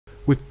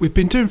we've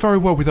been doing very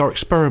well with our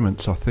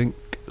experiments, I think,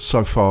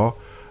 so far.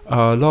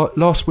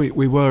 Last week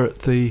we were at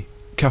the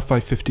Cafe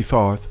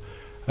 55,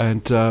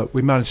 and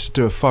we managed to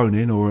do a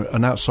phone-in or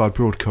an outside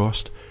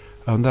broadcast,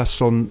 and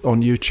that's on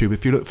YouTube.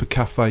 If you look for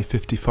Cafe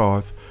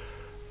 55,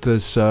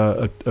 there's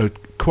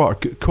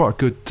quite a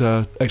good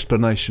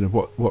explanation of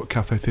what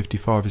Cafe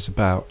 55 is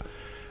about.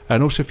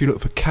 And also, if you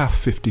look for CAF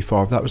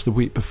 55, that was the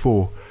week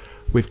before,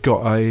 we've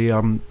got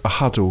a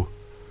huddle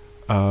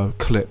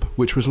clip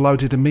which was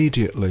loaded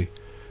immediately.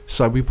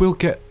 So we will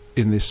get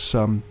in this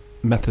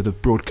method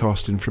of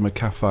broadcasting from a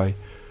cafe.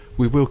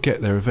 We will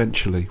get there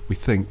eventually, we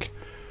think.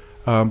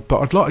 But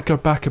I'd like to go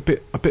back a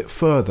bit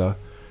further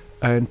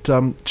and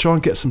try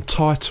and get some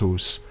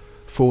titles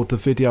for the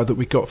video that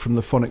we got from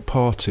the Phonic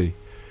party,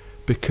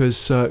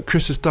 because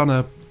Chris has done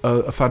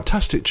a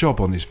fantastic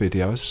job on his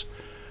videos.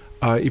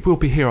 He will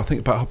be here, I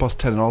think, about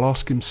 10:30, and I'll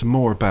ask him some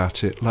more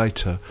about it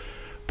later.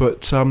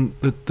 But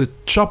the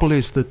trouble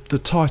is the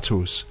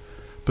titles,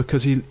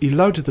 because he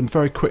loaded them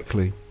very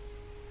quickly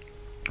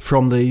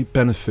from the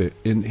benefit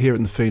here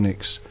in the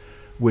Phoenix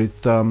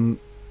with the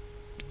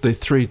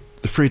three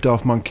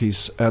Daft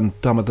Monkeys and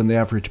Dumber Than the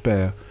Average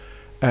Bear,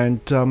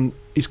 and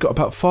he's got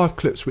about 5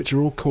 clips which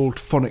are all called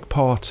Phonic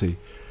Party.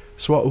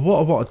 So what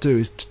I want to do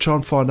is to try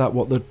and find out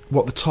what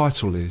the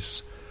title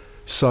is.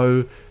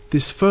 So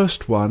this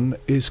first one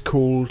is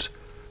called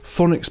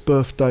Phonic's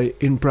Birthday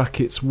in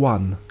brackets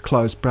 1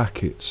 close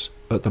brackets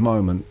at the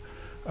moment,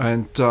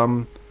 and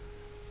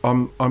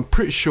I'm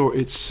pretty sure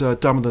it's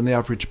Dumber Than the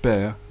Average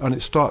Bear, and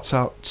it starts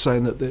out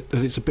saying that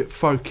it's a bit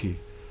folky.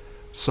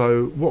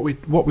 So what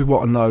we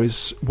want to know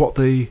is what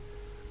the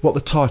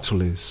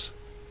title is.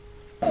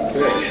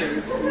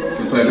 Okay,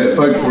 we'll play a bit of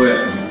folk for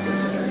it.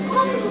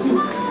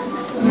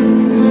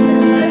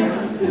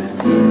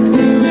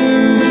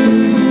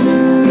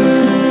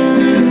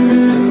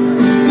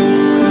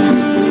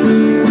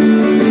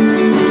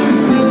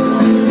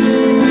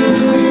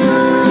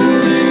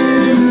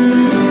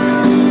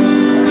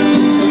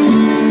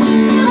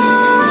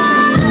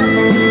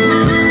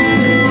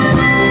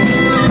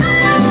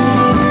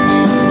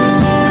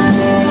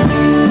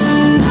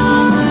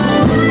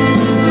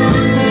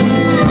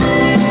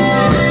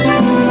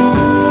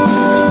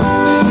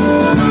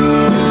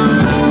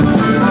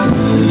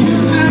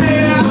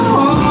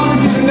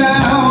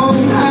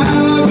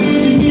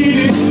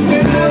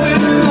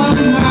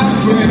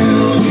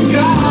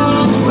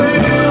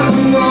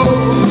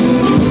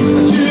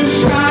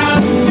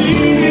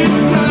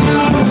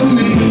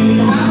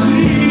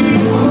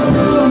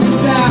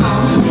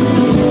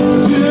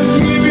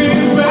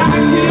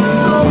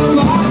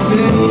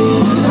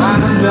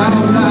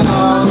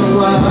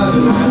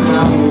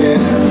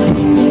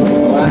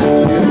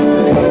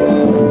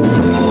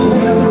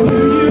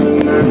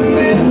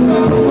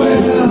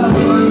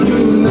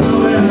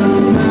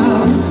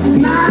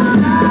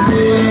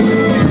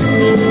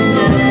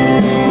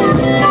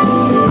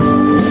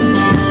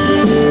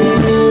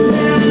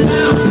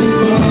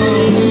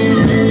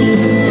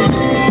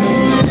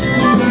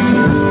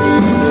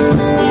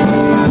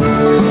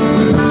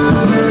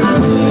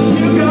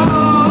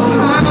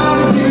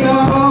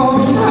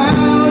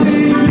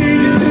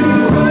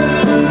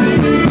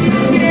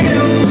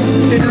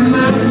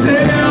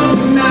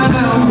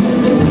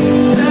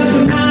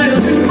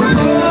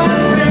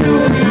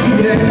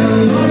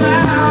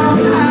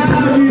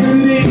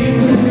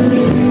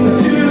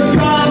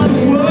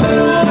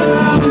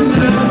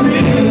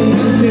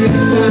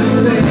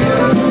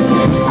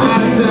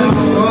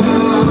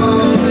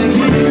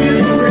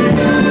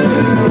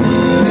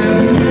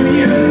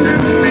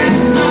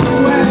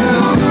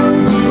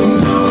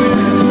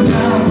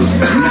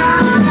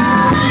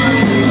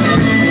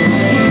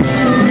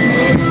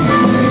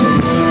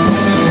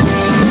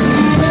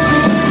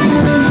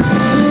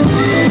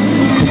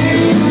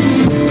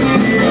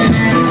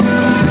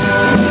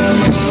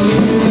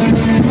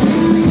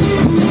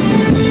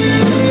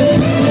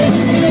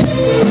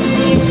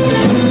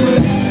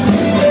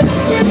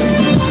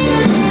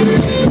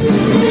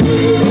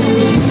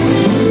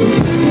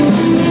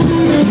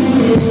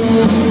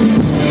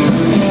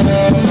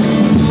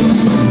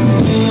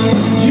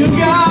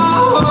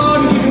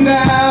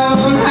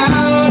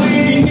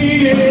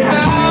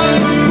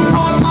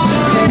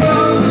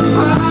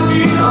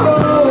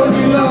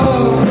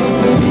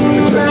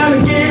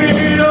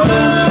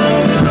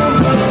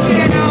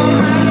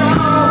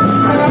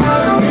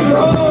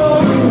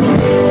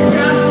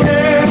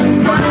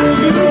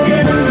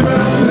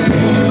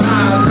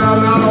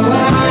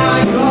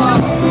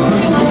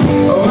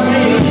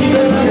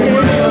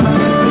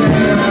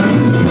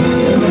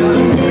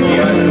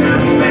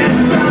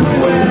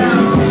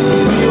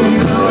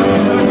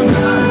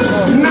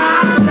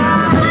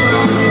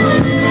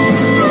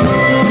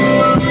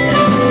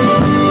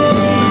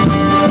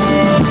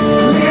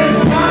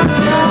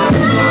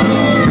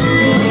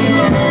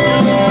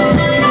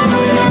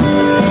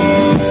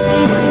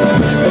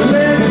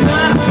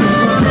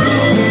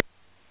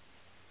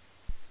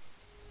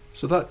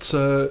 So that's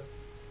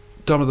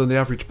Dumber Than the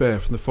Average Bear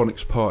from the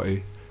Phonics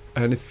party.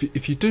 And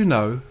if you do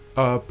know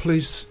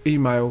please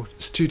email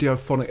Studio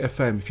Phonic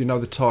FM if you know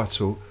the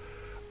title,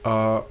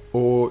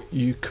 or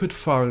you could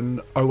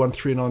phone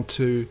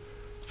 01392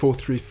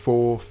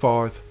 434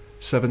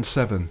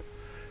 577.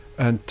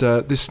 And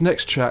this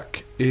next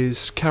track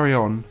is Carry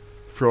On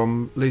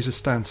from Lisa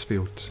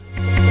Stansfield.